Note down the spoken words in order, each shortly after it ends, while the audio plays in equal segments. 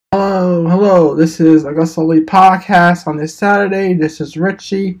Hello. This is Augusta Lee Podcast on this Saturday. This is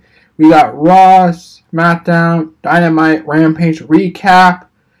Richie. We got Raw, SmackDown, Dynamite, Rampage recap.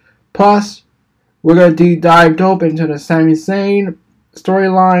 Plus, we're going to deep dive dope into the Sami Zayn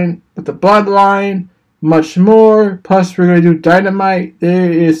storyline with the Bloodline, much more. Plus, we're going to do Dynamite.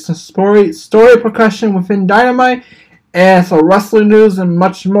 There is some story progression within Dynamite, and some wrestling news and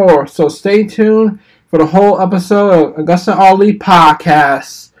much more. So stay tuned for the whole episode of Augusta Ali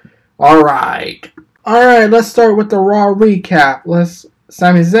Podcast. Alright, let's start with the Raw recap.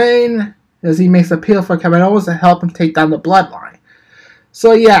 Sami Zayn, as he makes appeal for Kevin Owens to help him take down the Bloodline.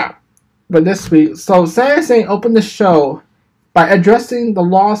 But this week, Sami Zayn opened the show by addressing the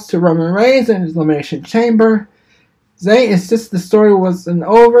loss to Roman Reigns in his Elimination Chamber. Zayn insisted the story wasn't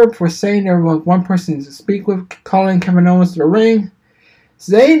over for saying there was one person to speak with, calling Kevin Owens to the ring.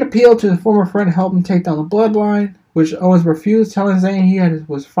 Zayn appealed to his former friend to help him take down the Bloodline, which Owens refused, telling Zayn he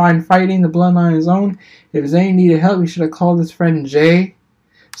was fine fighting the Bloodline on his own. If Zayn needed help, he should have called his friend Jay.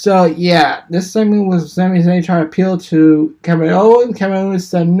 So, this segment was Sami Zayn trying to appeal to Kevin Owens. Kevin Owens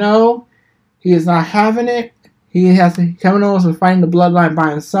said no, he is not having it. Kevin Owens was fighting the Bloodline by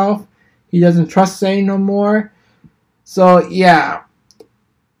himself. He doesn't trust Zayn no more. So,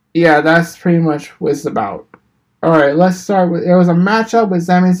 that's pretty much what it's about. Alright, let's start with, there was a matchup with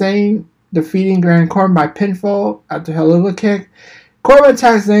Sami Zayn defeating Baron Corbin by pinfall after a Helluva Kick. Corbin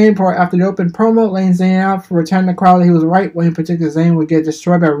attacked Zayn after the open promo, laying Zayn out for returning the crowd. He was right when he predicted Zayn would get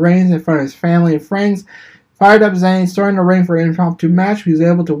destroyed by Reigns in front of his family and friends. Fired up Zayn, starting the ring for an impromptu match. He was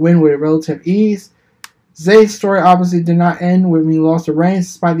able to win with relative ease. Zayn's story obviously did not end when he lost to Reigns,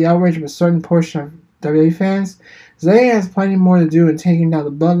 despite the outrage of a certain portion of WWE fans. Zayn has plenty more to do in taking down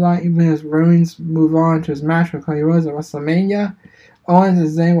the Bloodline, even as Reigns move on to his match with Cody Rhodes at WrestleMania. Owens and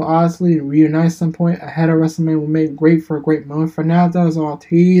Zayn will honestly reunite at some point ahead of WrestleMania will make great for a great moment. For now, though, it's all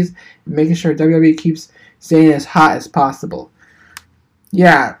tease and making sure WWE keeps Zayn as hot as possible.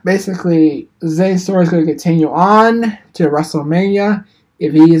 Basically, Zayn's story is going to continue on to WrestleMania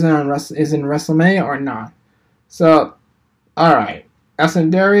if he is in WrestleMania or not. So, alright.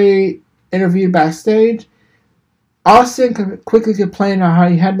 Austin Theory interviewed backstage. Austin quickly complained on how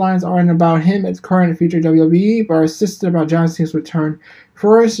the headlines aren't about him as current and future WWE, but insisted about John Cena's return.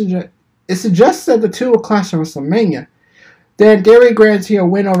 First, it suggests that the two will clash at WrestleMania. Then Theory guaranteed a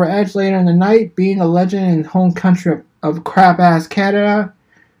win over Edge later in the night, being a legend in home country of crap-ass Canada.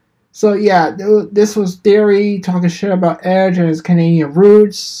 So this was Theory talking shit about Edge and his Canadian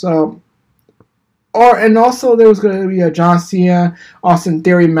roots. And also there was going to be a John Cena Austin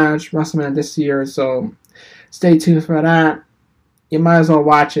Theory match WrestleMania this year, so stay tuned for that. You might as well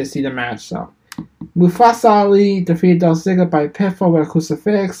watch it, see the match. So, Mustafa Ali defeated Dolph Ziggler by pinfall with a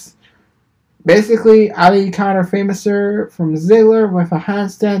crucifix. Basically, Ali countered Famouser from Ziggler with a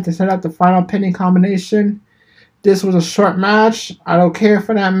handstand to set up the final pinning combination. This was a short match. I don't care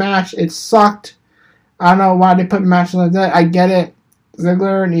for that match. It sucked. I don't know why they put matches like that. I get it.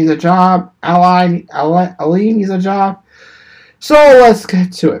 Ziggler needs a job. Ali needs a job. So, let's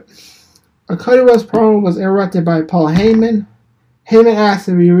get to it. A Cody Rhodes promo was interrupted by Paul Heyman. Heyman asked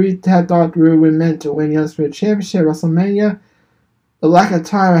if he thought Drew would meant to win the Undisputed Championship at WrestleMania. The lack of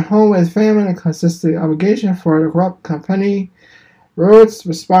time at home with his family and consistent obligation for the corrupt company. Rhodes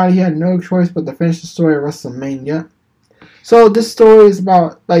responded he had no choice but to finish the story at WrestleMania. So this story is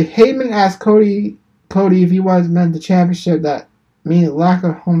about, Heyman asked Cody if he was meant the championship, that meaning lack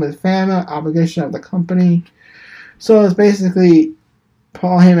of home with his family, obligation of the company. So it's basically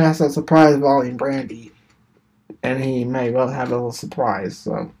Paul Heyman has a surprise Volume Brandy, and he may well have a little surprise.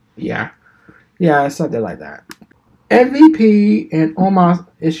 So something like that. MVP and Omos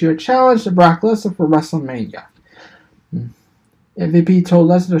issue a challenge to Brock Lesnar for WrestleMania. MVP told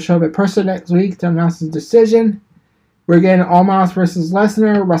Lesnar to show up in person next week to announce his decision. We're getting Omos versus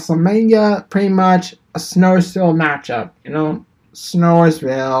Lesnar WrestleMania, pretty much a Snorsville matchup.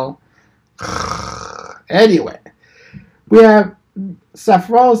 Snorsville. Anyway, we have Seth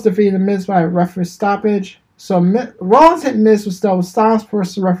Rollins defeated The Miz by referee stoppage. So Rollins hit Miz with double stops,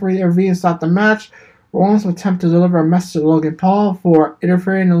 forced the referee to intervene and stop the match. Rollins would attempt to deliver a message to Logan Paul for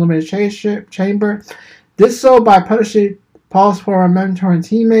interfering in the Elimination Chamber. Did so by punishing Paul's former mentor and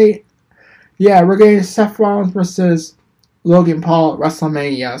teammate. We're getting Seth Rollins versus Logan Paul at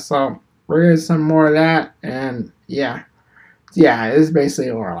WrestleMania. So we're getting some more of that, and it's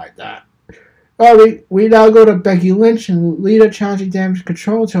basically more like that. We now go to Becky Lynch and Lita challenging Damage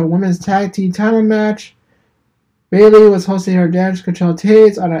Control to a women's tag team title match. Bayley was hosting her Damage Control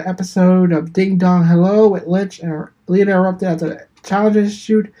tapes on an episode of Ding Dong Hello with Lynch, and Lita erupted at the challenges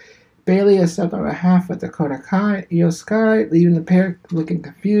shoot. Bayley is stepped on behalf of Dakota Kai, Io Sky, leaving the pair looking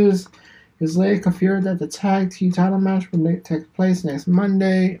confused. It's later confirmed that the tag team title match will take place next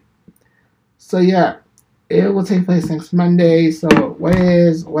Monday. So yeah, it will take place next Monday. So what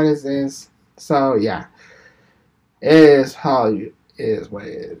is this? So yeah, it is how it is what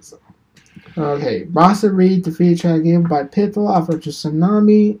it is. Okay, Bronson Reed defeated Chad Gable by pinfall off of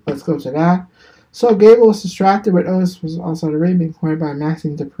Tsunami. Let's go to that. So Gable was distracted, but Otis was also in the ring, being cornered by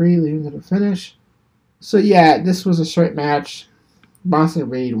Maxine Dupree, leading to the finish. So yeah, this was a straight match. Bronson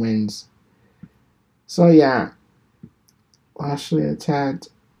Reed wins. So yeah, Lashley attacked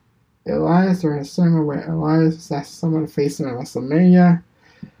Elias during a segment where Elias was asked someone to face him at WrestleMania.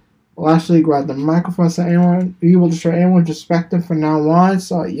 Lashley grabbed the microphone and said, "You will destroy anyone disrespected from now on."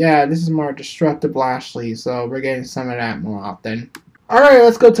 So yeah, this is more destructive Lashley. So we're getting some of that more often. Alright,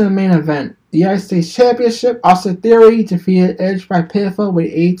 let's go to the main event. The United States Championship, Austin Theory defeated Edge by pinfall with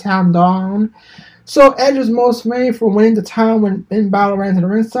A-Town down. So Edge was most famous for winning the title when Ben Balor ran to the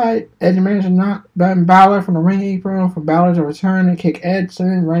ringside. Edge managed to knock Ben Balor from the ring apron for Balor to return and kick Edge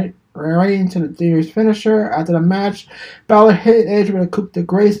right into the Theory's finisher. After the match, Balor hit Edge with a coup de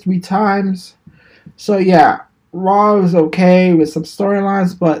grace 3 times. So yeah, Raw was okay with some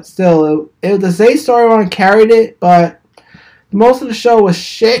storylines, but still, the Zay storyline carried it, but most of the show was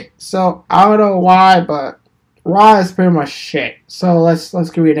shit, so I don't know why, but Raw is pretty much shit. So let's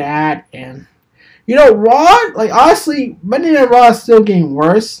get rid of that. And Raw, like honestly, Monday Night Raw is still getting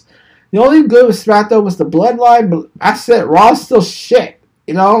worse. The only good with SmackDown was the Bloodline, but I said Raw's still shit.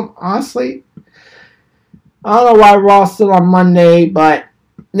 Honestly, I don't know why Raw's still on Monday, but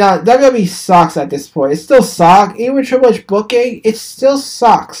no, WWE sucks at this point. It still sucks. Even Triple H booking, it still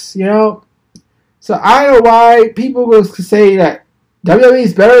sucks. So I don't know why people will say that WWE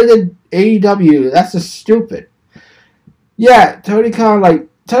is better than AEW. That's just stupid. Yeah, Tony Khan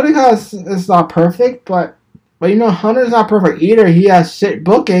is not perfect, but Hunter's not perfect either. He has shit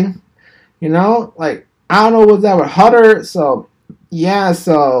booking. I don't know what's that with Hunter. So yeah,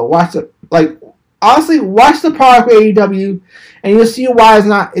 so watch it. Honestly, watch the product with AEW, and you'll see why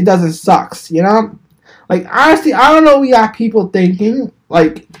it doesn't sucks. Honestly, I don't know what you got people thinking.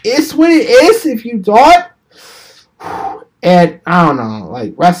 It's what it is if you thought. And I don't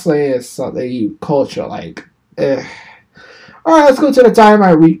know. Wrestling is something culture. Alright, let's go to the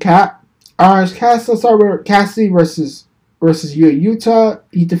Dynamite recap. Let's start with Cassidy versus Yuta.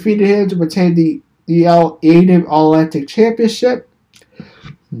 He defeated him to retain the AEW All-Atlantic Championship.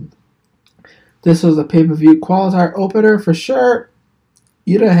 This was a pay-per-view qualifier opener for sure.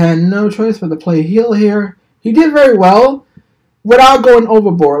 Yuta had no choice but to play heel here. He did very well without going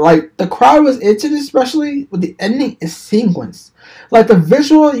overboard. The crowd was into this, especially with the ending sequence. The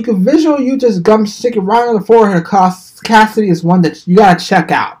visual, you can visual Yuta's gum sticking right on the forehead. Cassidy is one that you gotta check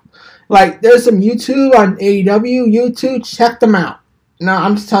out. There's some YouTube on AEW. YouTube, check them out. No,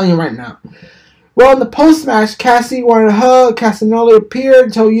 I'm just telling you right now. Well, in the post-match, Cassidy wanted a hug. Castagnoli appeared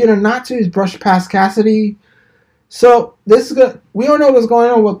and told Yuta not to. He's brushed past Cassidy. So, this is good. We don't know what's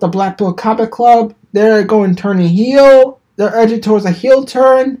going on with the Blackpool Combat Club. They're turning heel. They're edging towards a heel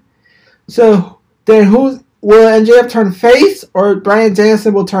turn. So, then will MJF turn face or Bryan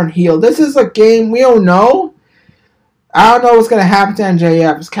Danielson will turn heel? This is a game we don't know. I don't know what's going to happen to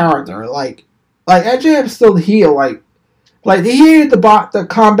MJF's character. MJF's still the heel. He hated the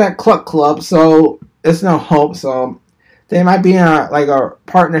Combat Club, so there's no hope. So they might be in a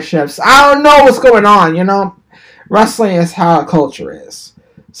partnerships. I don't know what's going on. Wrestling is how culture is.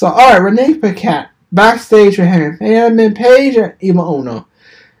 So alright, Renee Paquette backstage with Hangman Page and Evil Uno.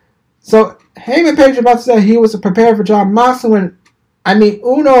 So Hangman Page was about to say he was prepared for Jon Moxley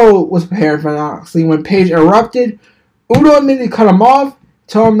Uno was prepared for Moxley when Page erupted. Uno immediately cut him off,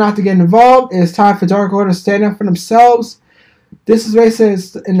 told him not to get involved. It is time for Dark Order to stand up for themselves. This is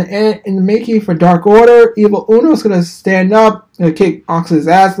racist in the making for Dark Order. Evil Uno is going to stand up and kick Moxley's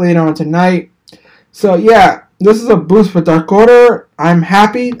ass later on tonight. So yeah, this is a boost for Dark Order. I'm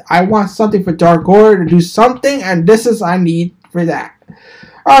happy. I want something for Dark Order to do something, and this is I need for that.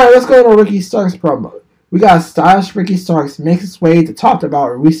 Alright, let's go to Ricky Starks promo. We got stylish Ricky Starks makes his way to talk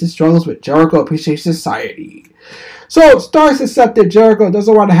about recent struggles with Jericho Appreciation Society. So Starks accepted Jericho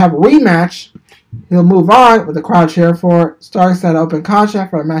doesn't want to have a rematch. He'll move on with the crowd cheer for it. Starks had an open contract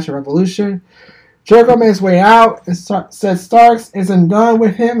for a match at Revolution. Jericho made his way out and said Starks isn't done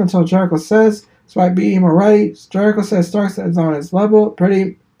with him until Jericho says so I beat him already. Jericho says Starks is on his level.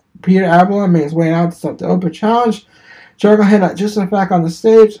 Peter Avalon made his way out to start the open challenge. Jericho hit just back on the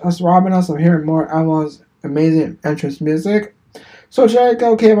stage, us robbing us of hearing more Avalon's amazing entrance music. So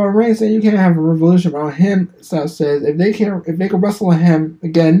Jericho came on ring saying you can't have a revolution around him. So says if they can wrestle him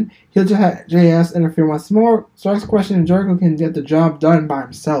again, he'll just have JS interfere once more. Starks questioning Jericho can get the job done by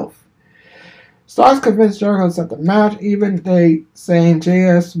himself. Stars convinced Jericho to set the match, even they saying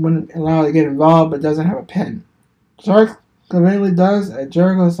JS wouldn't allow to get involved but doesn't have a pin. Starks conveniently does, and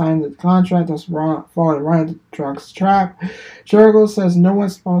Jericho signed the contract that's falling right into Starks' trap. Jericho says no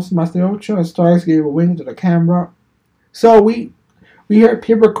one's supposed to mess the Ocho, and Starks gave a wink to the camera. So we heard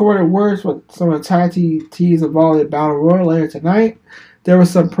pre-recorded words with some of the tag teams involved in Battle Royal later tonight. There were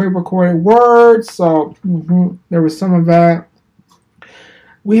some pre-recorded words, so there was some of that.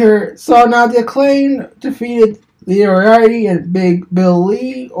 We heard, so now the Acclaim defeated Leo O'Reilly and Big Bill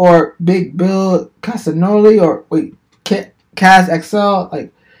Lee, or Big Bill Casanoli, or Cas XL,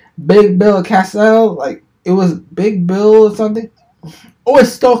 like Big Bill Casel, like it was Big Bill or something. Oh,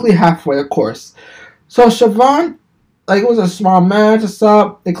 it's Stokely halfway, of course. So Siobhan, like it was a small match, it's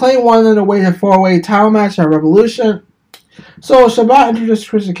up. The Acclaim won in a weighted 4-way title match at Revolution. So Shabbat introduced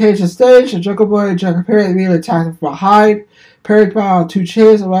Christian Cage to the stage, and Jungle Boy and Jack Perry immediately attacked him from behind. Perry brought out 2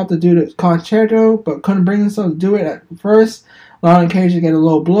 chairs, allowed to do the concerto, but couldn't bring himself to do it at first, allowing Cage to get a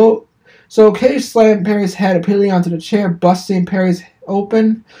low blow. So Cage slammed Perry's head appealing onto the chair, busting Perry's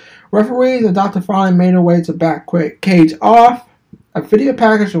open. Referees and Dr. Farley made their way to back Cage off. A video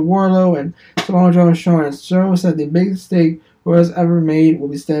package of Wardlow and Samoa Joe showing Joe said the biggest mistake was ever made will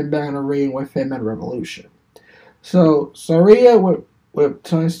be standing back in the ring with him at Revolution. So Saraya with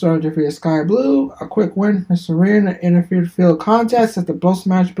Tony Storm defeated Sky Blue. A quick win for Saraya in an interfered field contest as the post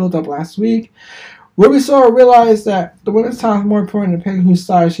match built up last week. Ruby Soho realized that the women's title is more important than picking whose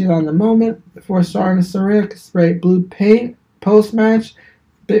side she's on the moment. Before starting, Saraya could spray blue paint post match.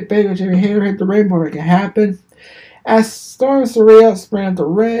 Big Baker and Jamie Hayter hit the rainbow to make it happen. As Storm and Saraya sprang up the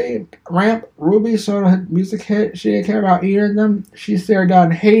ramp, Ruby showed her music hit. She didn't care about either of them. She stared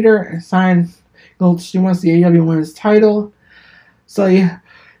down Hayter and signed. She wants the AEW Women's title. So yeah.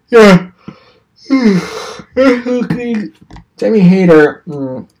 Jamie Hayter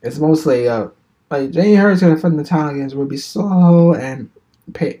is mostly like Jamie Hayter's gonna defend the title against Ruby Soho and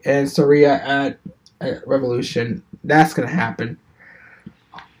Saraya at Revolution. That's gonna happen.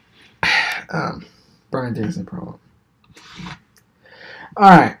 Brian Danielson problem.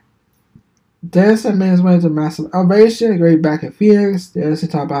 Alright. Danielson made his way to massive elevation, great back in Phoenix. Danielson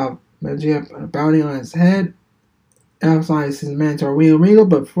talked about MJF a bounty on his head. Emphasized his mentor Regal,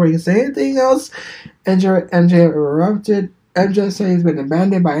 but before he could say anything else, MJF erupted. MJF said he's been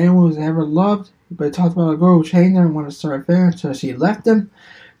abandoned by anyone who's ever loved, but he talked about a girl who changed him and wanted to start a fan until she left him.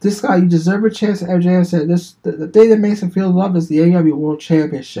 This guy, you deserve a chance. MJF said the thing that makes him feel loved is the AEW World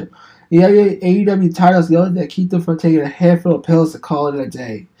Championship. The AEW title is the only thing that keeps them from taking a handful of pills to call it a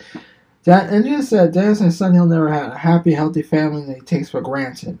day. MJF said Danielson's son he'll never have a happy, healthy family that he takes for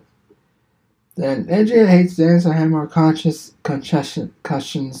granted. Then MJF hates Danielson having more concussions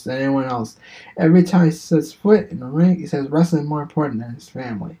than anyone else. Every time he sets foot in the ring, he says wrestling is more important than his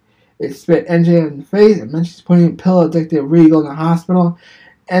family. It spit MJF in the face and mentions putting pill-addicted Regal in the hospital.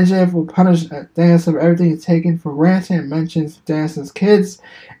 MJF will punish Danielson for everything he's taken for granted and mentions Danielson's kids.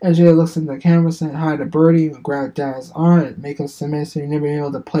 MJF looks in the camera saying hi to Birdie and grab Dana's arm and make him submit so he'll never be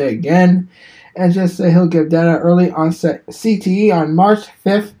able to play again. MJF said he'll give Dana early onset CTE on March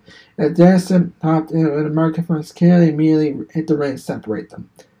 5th. As Danielson hopped in an American from his kid, immediately hit the ring to separate them.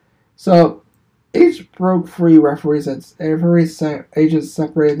 So each broke free referees and every agent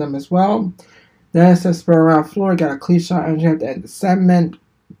separated them as well. Danielson spread around the floor, got a clean shot, and MJF to end the segment.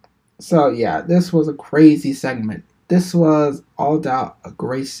 So yeah, this was a crazy segment. This was all doubt a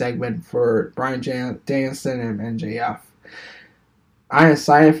great segment for Bryan Danielson and MJF. I'm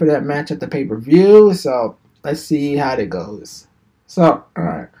excited for that match at the pay-per-view, so let's see how it goes. So,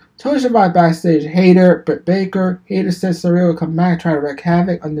 alright. Tony Schiavone backstage, Hayter, Britt Baker. Hayter said Saraya will come back, try to wreak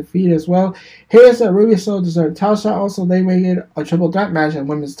havoc, undefeated as well. Hayter said Ruby Soho deserved a title shot. Also, they made a triple threat match and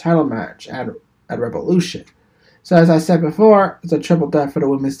women's title match at Revolution. So, as I said before, it's a triple threat for the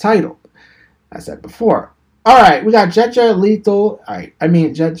women's title. I said before. Alright, we got Jet Jarrett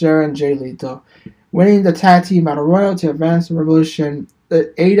Jet and Jay Lethal winning the tag team battle royal to advance the Revolution,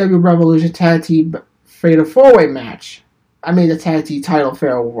 the AEW Revolution tag team fatal 4-way match. The tag team title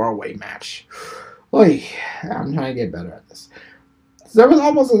fatal 4-way match. Oy, I'm trying to get better at this. So there was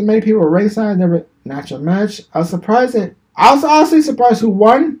almost as many people ringside in the natural match. I was honestly surprised who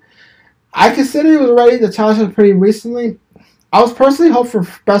won. I considered it was already the challenge pretty recently. I was personally hoping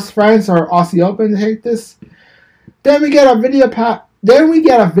for Best Friends or Aussie Open to take this. Then we get a video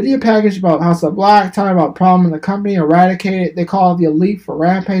package about House of Black, talking about problem in the company, Eradicated. They call it the Elite for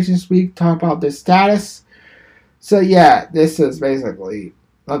Rampage this week, talk about their status. So yeah, this is basically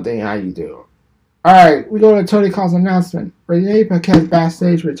nothing how you do. Alright, we go to Tony Khan's announcement. Renee Paquette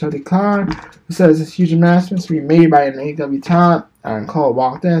backstage with Tony Khan, who says this huge announcement to be made by an AEW talent. And Cole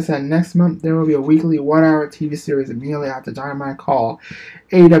walked in and said next month there will be a weekly 1-hour TV series immediately after Dynamite called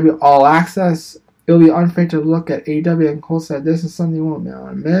AEW All Access. It will be unfair to look at AEW, and Cole said this is something you won't be able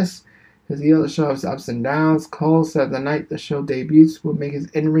to miss. His deal to show his ups and downs. Cole said the night the show debuts will make his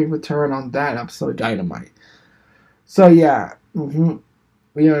in-ring return on that episode of Dynamite. So yeah,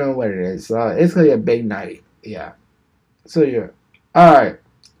 we don't know what it is. It's gonna be a big night. Yeah. So yeah. Alright.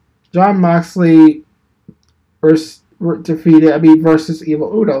 Jon Moxley versus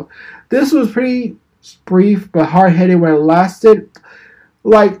Evil Udo. This was pretty brief but hard-hitting when it lasted.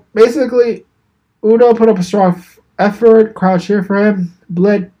 Like, basically, Udo put up a strong effort. Crowd cheered for him.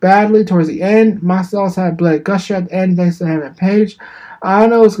 Bled badly towards the end. Moxley also had bled gusher at the end thanks to him and Page. I don't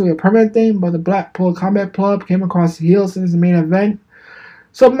know if it's going to be a permanent thing, but the Blackpool Combat Club came across the heels in the main event.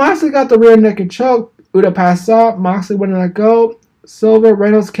 So Moxley got the rear naked choke. Udo passed out. Moxley wouldn't let go. Silver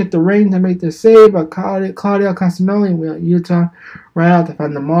Reynolds kicked the ring to make the save, but Claudio Castagnoli and Utah ran out to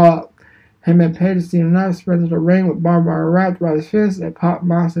defend them all. Him and Page teamed up, spread to the ring with barbed wire wrapped around his fist and popped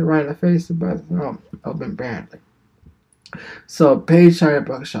Moxley right in the face but open badly. So Page tried to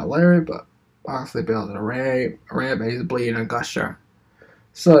buckshot Larry, but Moxley bailed in the ring, but he's bleeding a gusher.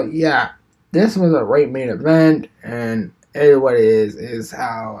 So yeah, this was a great main event, and what it is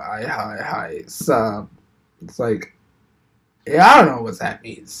how it's like, yeah, I don't know what that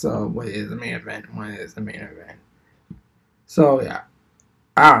means. So what is the main event? What is the main event? So yeah,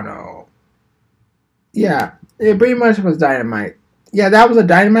 I don't know. Yeah, it pretty much was Dynamite. Yeah, that was a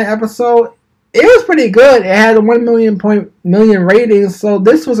Dynamite episode. It was pretty good. It had a 1 million ratings, so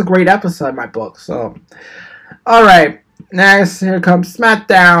this was a great episode in my book. So, all right, next here comes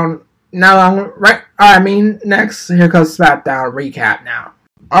SmackDown. Next here comes SmackDown recap now.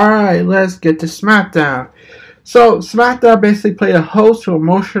 All right, let's get to SmackDown. So SmackDown basically played a host to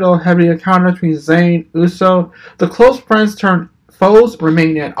emotional, heavy encounter between Zayn Uso. The close friends turned foes,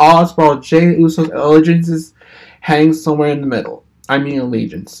 remaining at odds while Jey Uso's allegiances hang somewhere in the middle.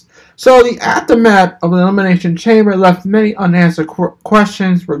 Allegiance. So the aftermath of the Elimination Chamber left many unanswered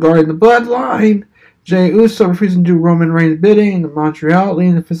questions regarding the bloodline. Jey Uso refusing to do Roman Reigns' bidding in Montreal,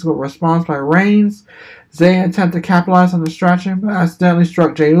 leading to physical response by Reigns. Zayn attempted to capitalize on the distraction, but accidentally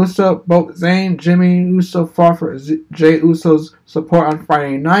struck Jey Uso. Both Zayn and Jimmy Uso fought for Jey Uso's support on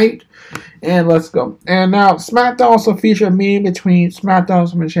Friday night. And let's go. And now, SmackDown also featured a meeting between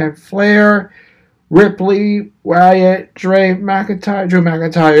SmackDown's Women's Champion Flair, Ripley, Wyatt, Drew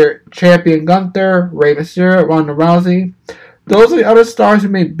McIntyre, Champion Gunther, Rey Mysterio, Ronda Rousey. Those are the other stars who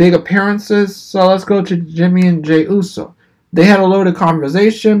made big appearances. So let's go to Jimmy and Jey Uso. They had a loaded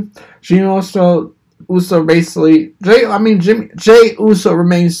conversation. Jey Uso basically, Jey Uso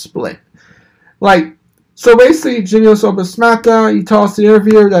remains split. So basically, Jimmy Uso opened SmackDown. He told us in the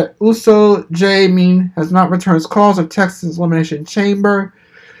interview that Jey has not returned his calls or texts his Elimination Chamber.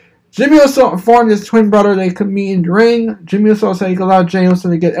 Jimmy Uso informed his twin brother they could meet in the ring. Jimmy Uso said he could allow Jey Uso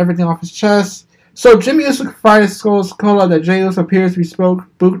to get everything off his chest. So Jimmy Uso confided Cola that Jey Uso appears to be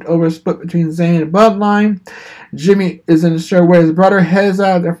spooked over a split between Zayn and Bloodline. Jimmy isn't sure where his brother heads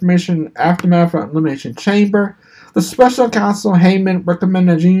out. The information aftermath from Elimination Chamber. The special counsel Heyman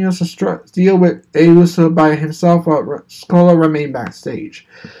recommended Jimmy Uso deal with Jey Uso by himself while Cola remained backstage.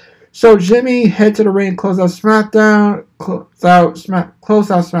 So Jimmy head to the ring, close out SmackDown.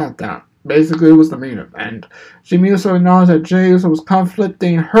 Basically, it was the main event. Jimmy Uso acknowledged that Jey Uso was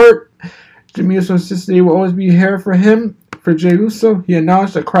conflicting and hurt. Jimmy Uso insisted he will always be here for him. For Jey Uso, he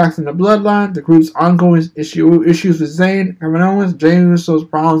acknowledged the cracks in the bloodline, the group's ongoing issues with Zayn, Kevin Owens, Jey Uso's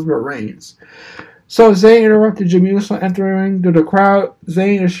problems with Reigns. So Zayn interrupted Jimmy Uso entering through the crowd.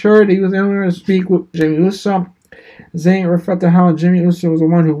 Zayn assured he was able to speak with Jimmy Uso. Zayn reflected how Jimmy Uso was the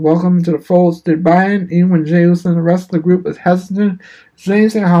one who welcomed him to the fold, stood by him, even when Jey Uso and the rest of the group was hesitant.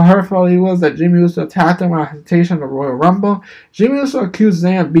 Zayn said how hurtful he was that Jimmy Uso attacked him without hesitation at the Royal Rumble. Jimmy Uso accused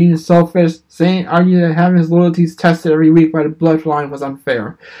Zayn of being selfish. Zayn argued that having his loyalties tested every week by the bloodline was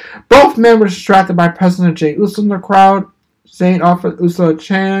unfair. Both men were distracted by President Jey Uso in the crowd. Zayn offered Uso a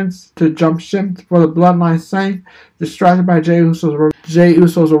chance to jump ship before the bloodline sank. Distracted by Jey Uso's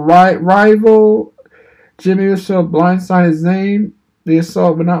rival, Jimmy Uso blindsided Zayn. The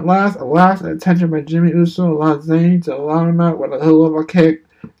assault would not last. Alas, attention by Jimmy Uso allowed Zayn to allow him out with a heel of a kick.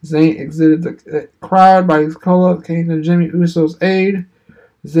 Zayn exited the crowd by his Cola, came to Jimmy Uso's aid.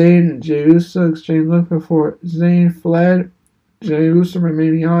 Zayn and Jey Uso exchanged looks before Zayn fled. Jey Uso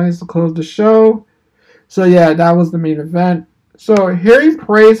remained in the audience to close the show. So yeah, that was the main event. So, hearing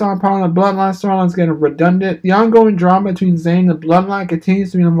praise upon the Bloodline storyline is getting redundant. The ongoing drama between Zayn and the Bloodline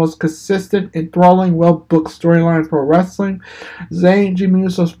continues to be the most consistent, enthralling, well-booked storyline for wrestling. Zayn and Jimmy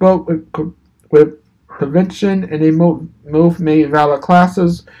Uso spoke with conviction, and they both made valid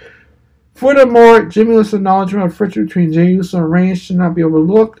classes. Furthermore, Jimmy Uso's acknowledgement of friction between Jey Uso and Reigns should not be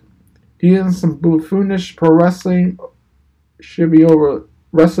overlooked. Even some buffoonish pro wrestling should be over.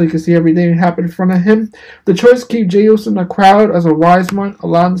 Wrestling can see everything happen in front of him. The choice to keep Jey Uso in the crowd as a wise one,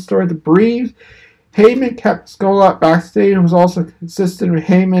 allowing the story to breathe. Heyman kept Scola backstage and was also consistent with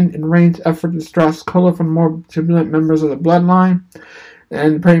Heyman and Reigns' effort to distract Scola from more turbulent members of the Bloodline.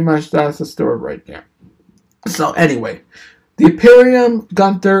 And pretty much that's the story right there. So anyway, the Imperium,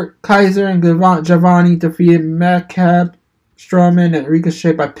 Gunther, Kaiser, and Giovanni defeated Madcap, Strowman, and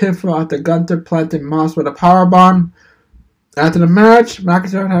Ricochet by pinfall after Gunther planted Moss with a powerbomb. After the match,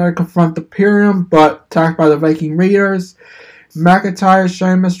 McIntyre had to confront the Imperium, but attacked by the Viking Raiders. McIntyre,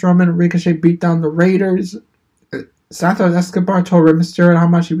 Sheamus, Strowman, and Ricochet beat down the Raiders. Santos Escobar told Rey Mysterio how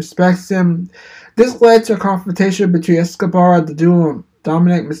much he respects him. This led to a confrontation between Escobar and the duo of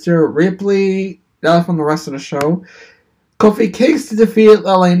Dominic Mysterio Ripley. That was from the rest of the show. Kofi Kingston defeated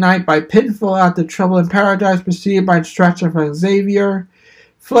LA Knight by pinfall after Trouble in Paradise, preceded by distraction from Xavier.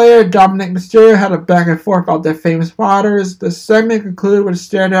 Flair and Dominic Mysterio had a back and forth about their famous fathers. The segment concluded with a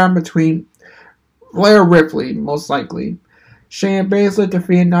stare down between Flair and Ripley, most likely. Shayna Baszler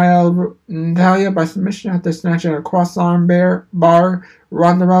defeated Natalya by submission after snatching a cross-arm bar.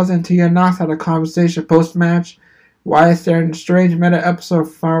 Ronda Rousey and Tia Nox had a conversation post-match. Wyatt starred in a strange meta episode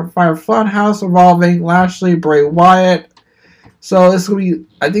of Fire Funhouse involving Lashley, Bray Wyatt. So this will be,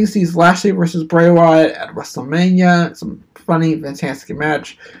 I think, sees Lashley versus Bray Wyatt at WrestleMania. Some funny, fantastic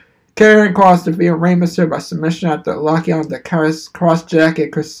match. Karrion Kross defeated Rey Mysterio by submission after locking on the cross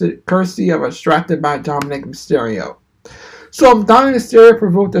jacket courtesy of distracted by Dominic Mysterio. So Dominic Mysterio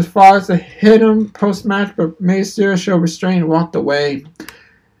provoked his father to hit him post-match, but Mysterio showed restraint and walked away.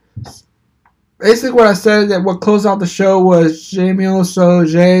 Basically what I said that what closed out the show was Jimmy Uso,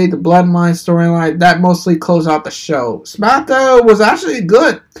 Jay, the Bloodline storyline. That mostly closed out the show. SmackDown was actually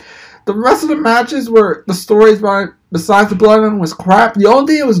good. The rest of the matches were the stories besides the Bloodline was crap. The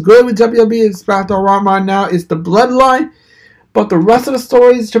only thing that was good with WWE and SmackDown right now is the Bloodline. But the rest of the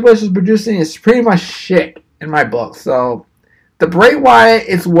stories Triple H is producing is pretty much shit in my book. So the Bray Wyatt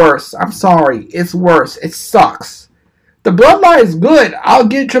is worse. I'm sorry. It's worse. It sucks. The Bloodline is good. I'll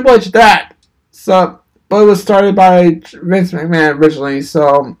give Triple H that. So, but it was started by Vince McMahon originally.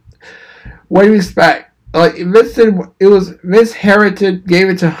 So, what do you expect? Like Vince inherited, gave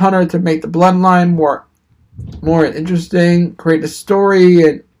it to Hunter to make the Bloodline more interesting, create a story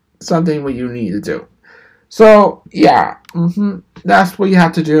and something what you need to do. So yeah, that's what you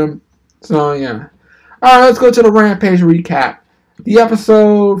have to do. So yeah, all right, let's go to the Rampage recap. The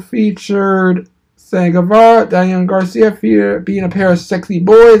episode featured Sammy Guevara, Daniel Garcia being a pair of sexy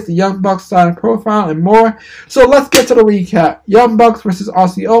boys, the Young Bucks starting profile, and more. So let's get to the recap. Young Bucks versus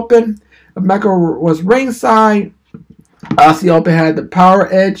Aussie Open. Omega was ringside. Aussie Open had the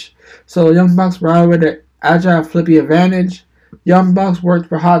power edge, so Young Bucks ride with an agile flippy advantage. Young Bucks worked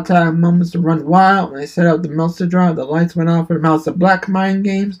for hot tag moments to run wild. When they set up the Meltzer Drop, the lights went off for the House of Black mind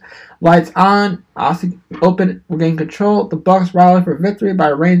games. Lights on. Aussie Open regained control. The Bucks rallied for victory by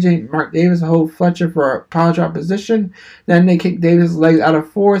arranging Mark Davis to hold Fletcher for a power drop position. Then they kicked Davis' legs out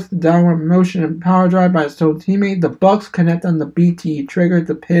of force. The downward motion and power drive by his own teammate. The Bucks connect on the BT trigger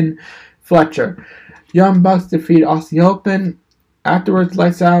to pin Fletcher. Young Bucks defeat Aussie Open. Afterwards,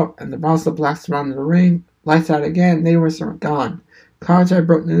 lights out, and the House of Black surrounded the ring. Lights out again, they were gone. Commentary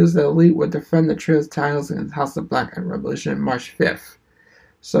broke news that Elite would defend the trio's titles against House of Black at Revolution March 5th.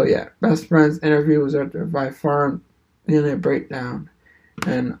 So yeah, Best Friends interview was by far nearly a breakdown.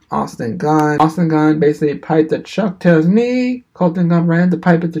 And Austin Gunn basically piped at Chuck to his knee. Colton Gunn ran to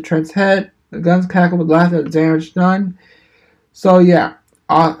pipe it to Trent's head. The Guns cackled with laughter at the damage done. So yeah,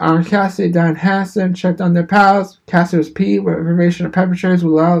 Orange Cassidy, Dan Hansen checked on their pals. Cassidy was P with information of perpetrators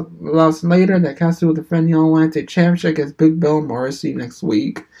will allow us later that Cassidy will defend the All-Atlantic Championship against Big Bill Morrissey next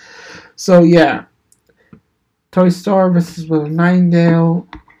week. So yeah, Toy Star versus Willow Nightingale.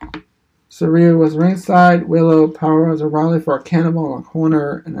 Saraya was ringside. Willow Power was a rally for a cannonball on a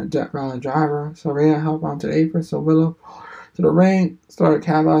corner and a jet rally driver. Saraya held onto the apron, so Willow to the ring started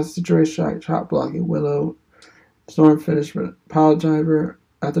Cavali's situation, shot blocking Willow. Storm finished with a power driver.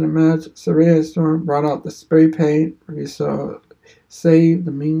 After the match, Saraya and Storm brought out the spray paint. We saw Save,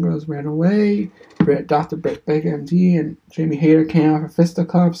 the Mean Girls ran away. Dr. Britt Baker, MD, and Jamie Hayter came out for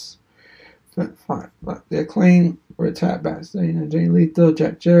fisticuffs. Fine, but the Acclaim were attacked backstage. And Jay Lethal,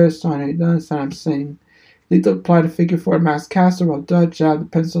 Jack Jarrett, Sonny Dunn, Sam Singh Lethal applied a figure four to Max Caster while Dud jabbed the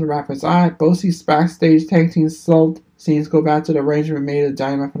pencil to Rapper's eye. Bosie's backstage tag team sold scenes go back to the arrangement made of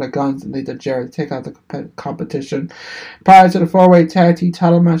Dynamite for the Guns and lead to Jarrett to take out the competition. Prior to the four-way tag team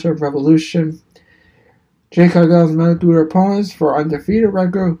title match of Revolution, Jay Cargill's men through their opponents for undefeated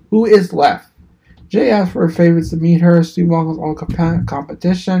record. Who is left? Jay asked for favorites to meet her. Stu welcomes all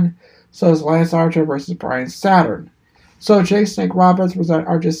competition. So is Lance Archer versus Brian Saturn. So Jake Snake Roberts was at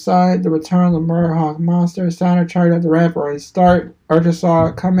Archer's side. The return of the Murder Hawk Monster. Saturn charged at the ramp for his start. Archer saw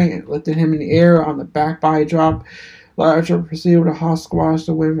it coming and lifted him in the air on the back body drop. Archer proceeded with a hot squash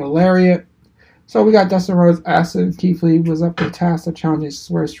to win with lariat. So we got Dustin Rhodes asking Keith Lee was up for the task of challenging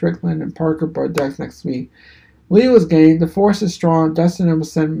Swerve Strickland and Parker Bordeaux next week. Lee was game. The force is strong. Dustin will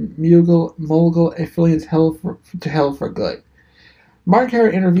send Mogul affiliates to hell for good. Mark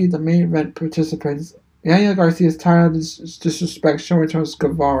Henry interviewed the main event participants. Daniel Garcia's title disrespect showing towards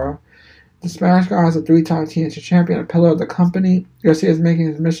Guevara. The Spanish guy is a three-time TNT champion, a pillar of the company. Garcia is making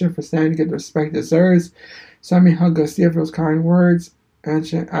his mission for Sammy to get the respect he deserves. Sammy hugged Garcia for his kind words.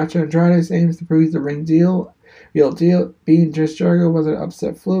 Andrade aims to prove the real deal. Being just Jericho was an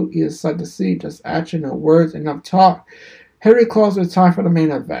upset fluke. He is sad to see. Just action, no words, enough talk. Henry calls it time for the main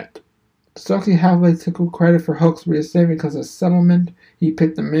event. Stokely halfway took credit for Hook's reinstatement because of settlement. He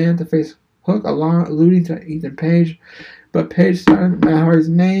picked the man to face Hook, alluding to Ethan Page. But Page started Matt Hardy's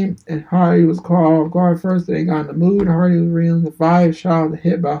name, and Hardy was caught off guard first. They got in the mood. Hardy was reeling the vibe, shot the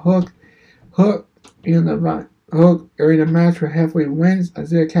hit by Hook. Hook in the during the match where halfway wins.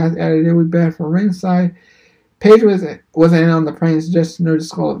 Isaiah Cass added in with bad from ringside. Page wasn't in on the plane, suggesting no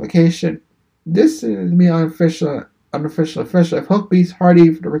disqualification. This is me unofficial. If Hook beats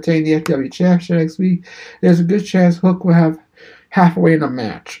Hardy to retain the FW Championship next week, there's a good chance Hook will have halfway in the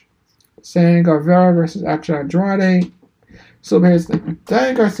match. San Guevara versus Action Andrade. So here's the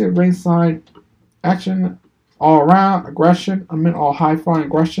Daniel Garcia ringside. Action all around, aggression, all high-flying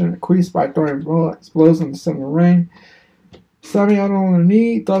aggression, increased by throwing blows in the center of the ring. Sammy out on the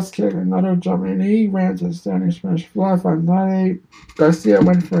knee, dust kick, another jumping knee, ran to the standing Spanish fly for Andrade. Garcia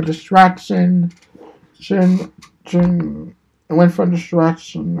went for a distraction.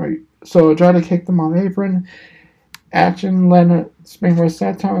 Right? So Andrade kicked him on the apron. Action led a springboard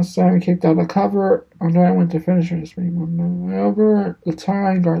set time. Sammy kicked out the cover. Andrade went to finish her springboard over.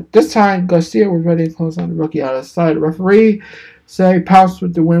 This time Garcia was ready to close on the rookie out of sight. The referee said pounced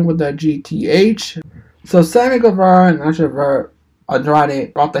with the win with that GTH. So Sammy Guevara and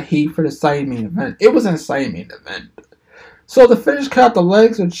Andrade brought the heat for the side main event. It was an exciting main event. So the finish cut out the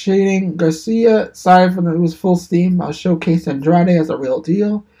legs with cheating. Garcia sided from it was full steam by showcasing Andrade as a real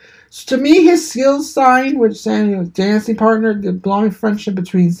deal. So to me, his skills signed with Sammy's dancing partner, the blonde friendship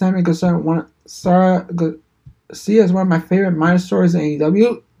between Sammy and Garcia is one of my favorite minor stories in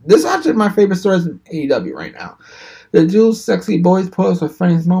AEW. This is actually my favorite stories in AEW right now. The dual sexy boys pose the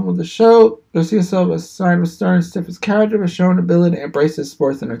funniest moment of the show. Garcia Silva signed with Stern Stiff's character was showing ability to embrace the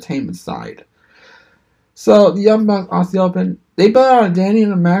sports entertainment side. So the Young Bucks Aussie Open, they brought out Danny in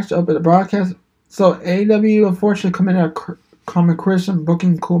the match to open the broadcast. So AEW unfortunately committed a common Christian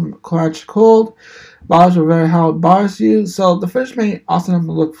booking Clutch Cold. Bars were very hard bars used. So the finish made Austin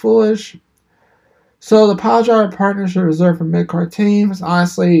look foolish. So the Power partnership reserved for mid-card teams.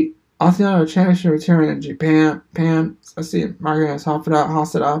 Honestly, Austin Championship returning in Japan. I see Margaret has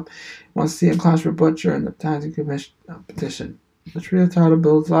hossed it up. Wants to see him clash with Butcher in the tag team competition. The trio title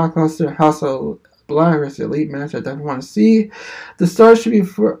builds lackluster House of Black versus Elite match I definitely want to see. The start should be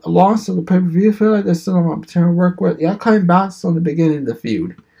for a loss of the pay-per-view. I feel like there's still a lot to work with. Yeah, coming back on the beginning of the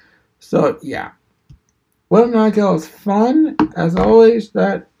feud. So, yeah. Will Nigel was fun. As always,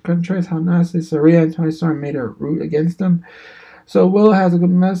 that contrasts how nicely Saraya and Tony Storm made her root against him. So, Will has a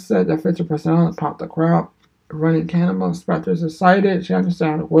good message that fits her personality and pop the crowd. Running Cannibal, Spectre's excited. She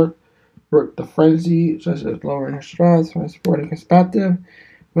understands how to work the frenzy, such as lowering her stress from a sporting perspective.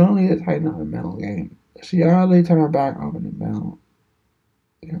 Will only is tighten up the mental game. She oddly turned her back on the battle.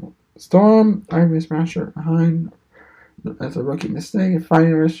 Storm, Iron Smasher behind as a rookie mistake and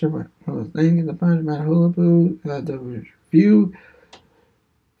fighting the restaurant with thinking the punch man hula boo the review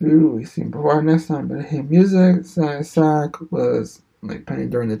we've seen before next time, but his music sack was like playing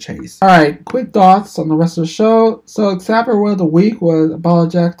during the chase. Alright, quick thoughts on the rest of the show. So example of the week was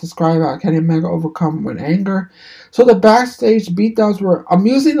Apologetic described how Kenny Omega overcome with anger. So the backstage beatdowns were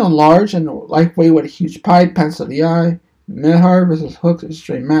amusing and large and lightweight with a huge pipe, pencil to the eye. Mehar versus Hook is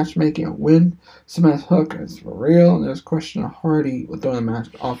straight matchmaking and win. Cement Hook is for real, and there's a question of Hardy with throwing the match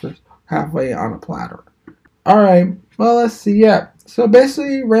offers halfway on a platter. Alright, well let's see, yeah. So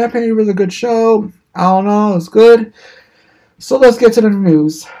basically Rampage was a good show. I don't know, it's good. So let's get to the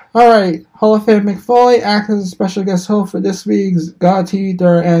news. Alright, Hall of Fame Mick Foley acts as a special guest host for this week's God TV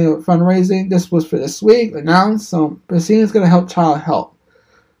third annual fundraising. This was for this week, announced. So, Brazilian is going to help child help.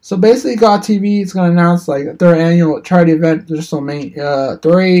 So basically, God TV is going to announce like a third annual charity event, WrestleMania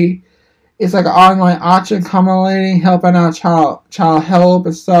 3. It's like an online auction culminating, helping out child help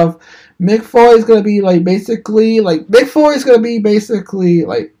and stuff. Mick Foley is going to be like basically, what's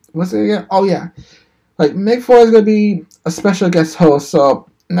it again? Oh yeah. Like, Mick Foley is going to be a special guest host, so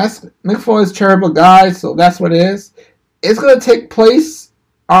that's Mick Foley's charitable guide, so that's what it is. It's going to take place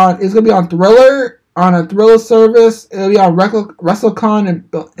it's going to be on Thriller, on a Thriller service. It'll be on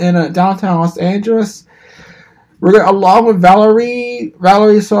WrestleCon in downtown Los Angeles. We're going along with Valerie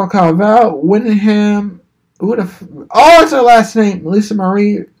Sokal, Winningham, it's her last name, Lisa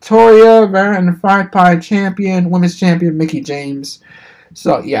Marie, Toria, Vera, and the 5-Pine champion, women's champion, Mickie James.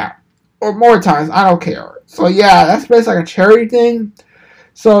 So, yeah. Or more times, I don't care. So yeah, that's basically like a charity thing.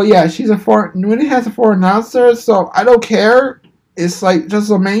 So yeah, Winnie has a foreign announcer, so I don't care. It's like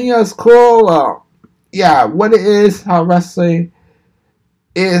WrestleMania is cool. Yeah, what it is, how wrestling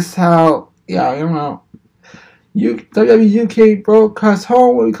is, how WWE UK broadcast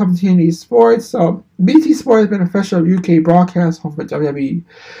home will become TNT Sports. So BT Sports has been official UK broadcast home for WWE.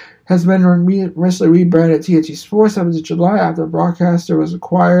 Has been recently rebranded TNT Sports 7th of July after the broadcaster was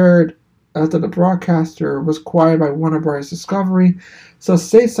acquired by Warner Bros. Discovery. So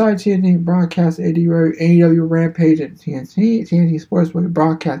stateside TNT broadcast AEW Rampage and TNT. TNT Sports will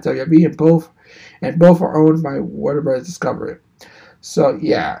broadcast WWE, and both are owned by Warner Bros. Discovery. So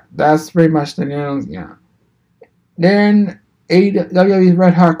yeah, that's pretty much the news. Yeah. Then WWE's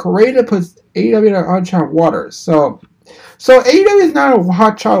Red Hot Creative puts AEW in uncharted waters. So AEW is not a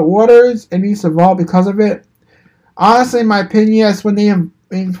hot charted waters. It needs to evolve because of it. Honestly, in my opinion, yes, when they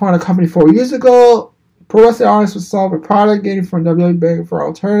formed a company 4 years ago, Pro Wrestling Alliance was solve a product getting from WWE begging for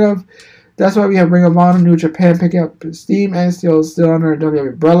alternative. That's why we have Ring of Honor, New Japan picking up steam, and still under WWE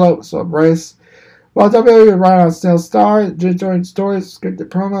umbrella, so embrace. While WWE is right on stale stars, disjointed stories, scripted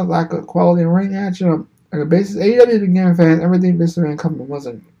promos, lack of quality in ring action, on the basis, AEW began fans everything Mr. and company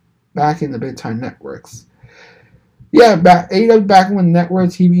wasn't backing the big time networks. Yeah, AEW back when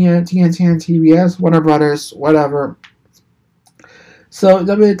network, TBN, TNT, and TBS, Warner Brothers, whatever. So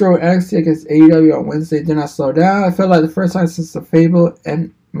WWE threw NXT against AEW on Wednesday did not slow down. I felt like the first time since the Fable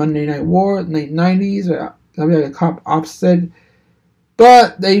and Monday Night War in the late 90s, WWE cop opposite.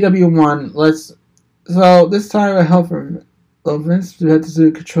 But the AEW won. So this time with help from Vince, who had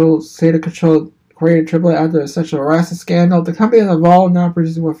to control created Triple H after a sexual harassment scandal. The company has evolved, now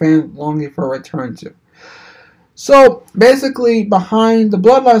producing what fans longing for a return to. So basically, behind the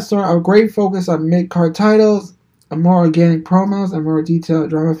Bloodline story, a great focus on mid-card titles, a more organic promos, and more detailed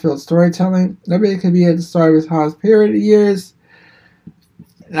drama-filled storytelling. WWE could be at the start of its hottest period of years.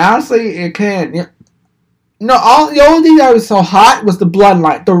 And honestly, it can. The only thing that was so hot was the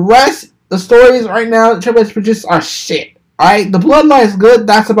Bloodline. The rest, the stories right now, the Triple H produced are shit. Alright, the Bloodline is good.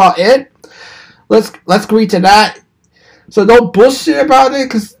 That's about it. Let's agree to that. So don't bullshit about it,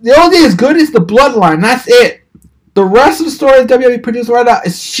 because the only thing that's good is the Bloodline. That's it. The rest of the stories WWE produced right now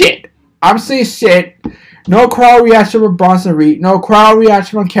is shit. I'm saying shit. No crowd reaction from Bronson Reed. No crowd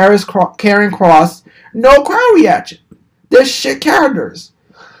reaction from Karrion Kross. No crowd reaction. They're shit characters.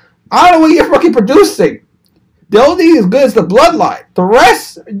 I don't know what you're fucking producing. The only thing is good is the Bloodline. The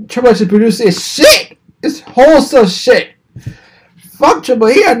rest Triple H is producing is shit. It's wholesale shit. Fuck Triple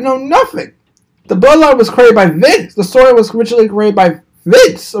H. He had no nothing. The Bloodline was created by Vince. The story was originally created by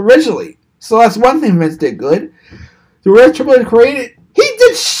Vince originally. So that's one thing Vince did good. The rest Triple H created, he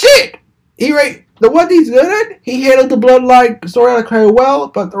did shit. The one he's good at, he handled the Bloodline storyline quite well,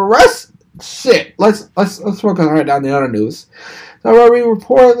 but the rest, shit. Let's focus right now on the other news. WWE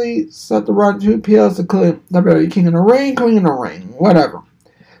reportedly set to run 2 PLs, including WWE King of the Ring, Queen of the Ring, whatever.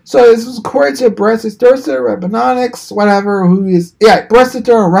 So this was according to Brett Sister, Rebanomics, whatever, Brett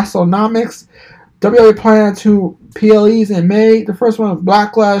Sister and WrestleNomics. WWE planning 2 PLEs in May. The first one is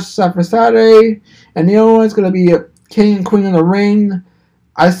Backlash, set for Saturday, and the other one's going to be King and Queen of the Ring.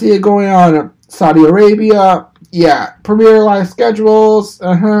 I see it going on in Saudi Arabia. Yeah, premiere live schedules.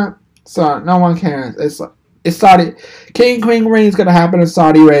 So no one cares. It's Saudi. King and Queen Ring is going to happen in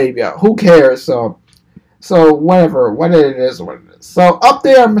Saudi Arabia. Who cares? So whatever. What it is. So up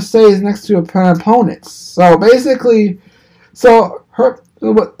there, Mercedes next to opponents. So basically,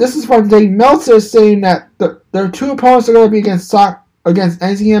 this is from Dave Meltzer saying that their 2 opponents are going to be against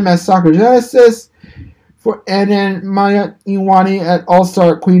NZM at Soccer Genesis, and then Maya Iwani at All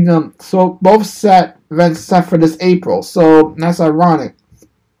Star Queendom. So both events set for this April. So that's ironic.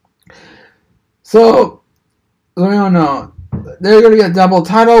 So we don't know. they're gonna get double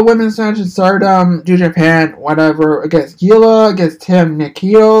title women's match in Stardom, New Japan, whatever, against Gila, against Tam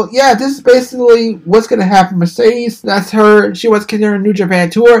Nikito. Yeah, this is basically what's gonna happen. Mercedes, that's her. She wants to continue a New Japan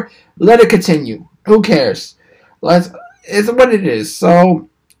tour. Let it continue. Who cares? It's what it is. So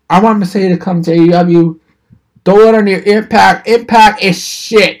I want Mercedes to come to AEW. Don't let her near Impact. Impact is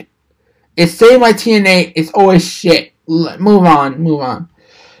shit. It's same like TNA. It's always shit. Move on.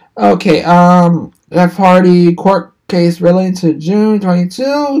 Okay, Jeff Hardy court case relating to June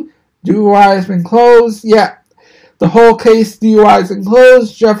 22. DUI has been closed. Yeah, the whole case DUI has been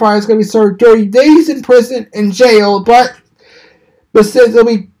closed. Jeff Hardy is going to be served 30 days in prison in jail, but since it'll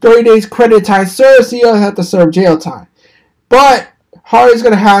be 30 days credit time served, so he doesn't have to serve jail time. But Hardy's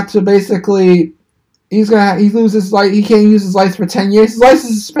going to have to basically, he loses his life. He can't use his license for 10 years. His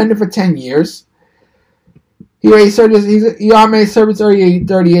license is suspended for 10 years. He already served he already served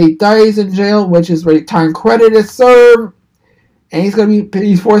 38 days in jail, which is where time credit is served. And he's on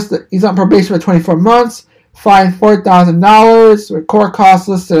probation for 24 months, fined $4,000, with court costs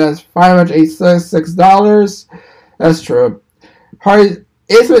listed as $586. That's true. Hardy's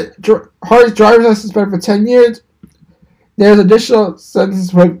driver's license suspended for 10 years. There's additional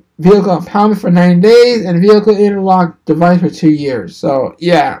sentences with vehicle impoundment for 9 days and vehicle interlock device for 2 years. So,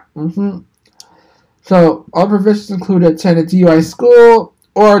 yeah. So, all provisions include attending DUI school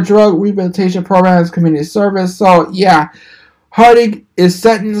or drug rehabilitation programs, community service. So, yeah, Hardy is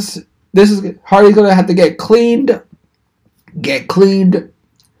sentenced. Hardy's going to have to get cleaned. Get cleaned,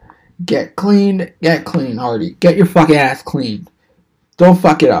 Hardy. Get your fucking ass cleaned. Don't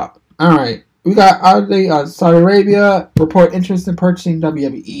fuck it up. Alright. We got update on Saudi Arabia. Report interest in purchasing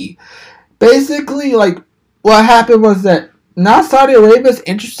WWE. Basically, what happened was that now Saudi Arabia is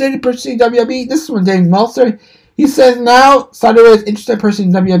interested in purchasing WWE. This is from Dave Meltzer. He says now Saudi Arabia is interested in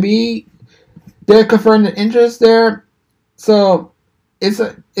purchasing WWE. They're confirming the interest there. So it's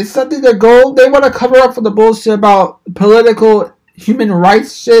something they want to cover up for the bullshit about political human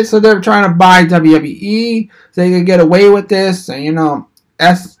rights shit. So they're trying to buy WWE so they can get away with this. And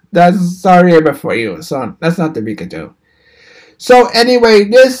that's Saudi Arabia for you. So that's nothing we can do. So anyway,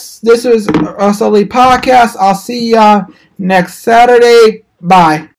 this was Russell Lee Podcast. I'll see ya next Saturday. Bye.